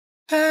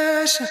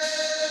Passion.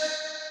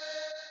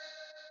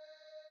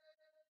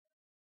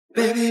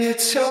 Baby,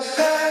 it's your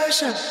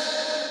passion.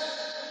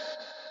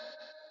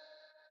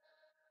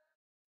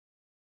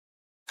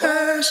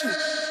 Passion.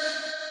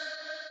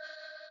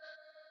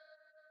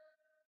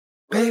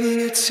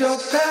 Baby, it's your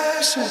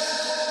passion.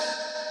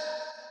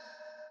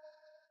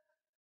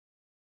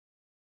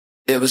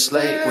 It was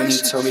late when you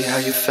told me how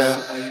you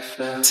felt.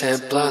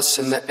 10 blunts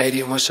in the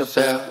 81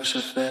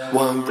 Chevelle.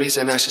 One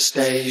reason I should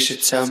stay, you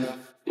should tell me.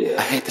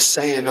 I hate the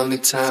saying, only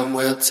time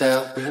will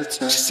tell. You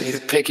see the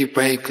piggy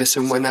bank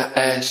glisten when I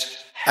ash.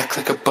 I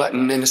click a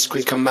button and the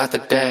screen come out the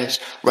dash.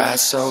 Ride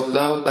so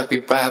low like we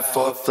ride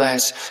for a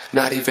flash.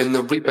 Not even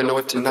the reaper know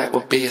if tonight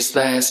will be his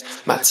last.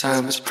 My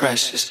time is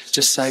precious,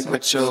 just like my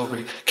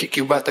jewelry. Kick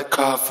you out the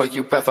car before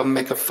you ever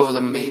make a fool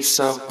of me.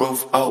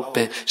 Sunroof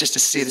open, just to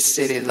see the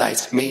city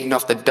lights. Mean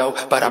off the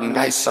dope, but I'm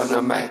nice on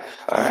the man.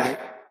 Alright.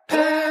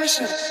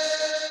 Passion.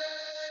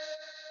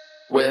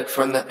 Whip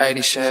from the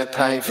 80s,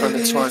 champagne from the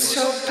 20s. It's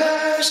your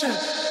passion.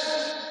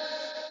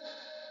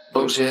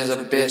 Bougie as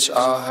a bitch,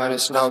 all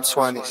hundreds, no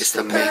 20s. It's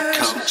the mink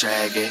coat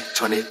dragging,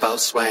 24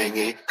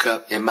 swinging,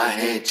 cup in my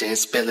hand, gin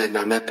spilling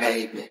on the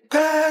pavement.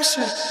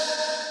 Passion.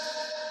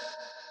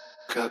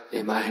 Cup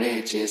in my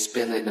hand, gin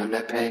spilling on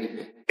the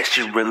pavement. It's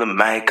your real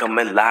man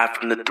coming live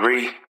from the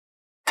 3.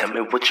 Tell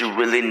me what you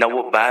really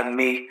know about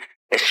me.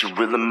 It's your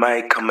real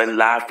man coming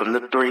live from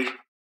the 3.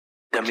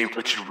 Tell me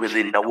what you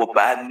really know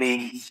about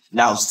me.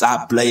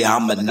 Northside player,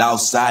 I'm a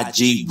Northside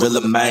G.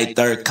 Really made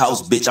third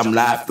coast, bitch, I'm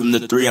live from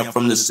the 3. I'm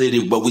from the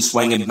city where we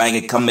swinging,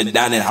 banging, coming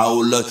down and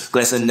hold up.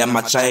 Glancing at my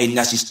chain,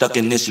 now she stuck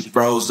and then she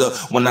froze up.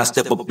 When I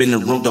step up in the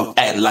room, don't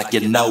act like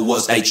you know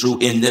us. Ain't true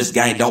in this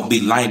game, don't be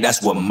lame,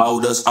 that's what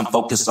mode us. I'm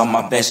focused on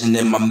my passion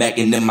and my Mac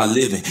and in my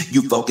living.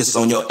 You focus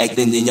on your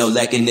acting and your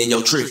lacking and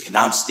your trick. And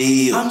I'm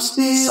still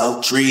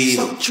so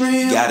trill.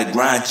 Gotta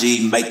grind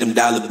G, make them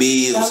dollar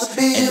bills.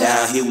 And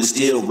down here we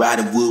still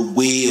riding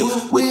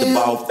with the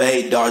ball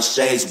fade, dark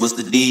shades, what's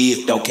the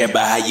deal? Don't care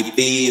about how you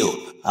feel.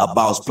 A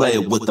boss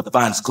player with the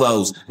finest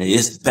clothes, and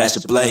it's the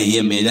passion play,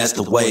 yeah, man, that's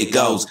the way it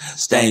goes.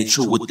 Staying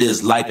true with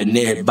this life and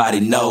everybody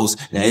knows.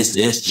 Now it's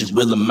just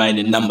real man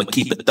and I'ma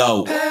keep it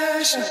though.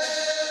 Passion.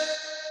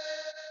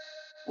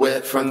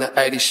 Whip from the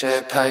 80s,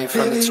 champagne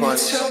from the 20s.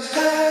 It's your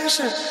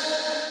passion.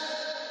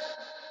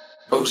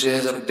 Bougie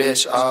as a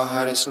bitch, all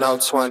hundreds, no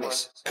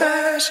 20s.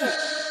 Passion.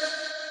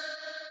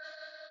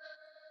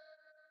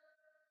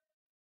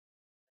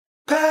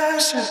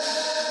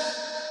 Passion.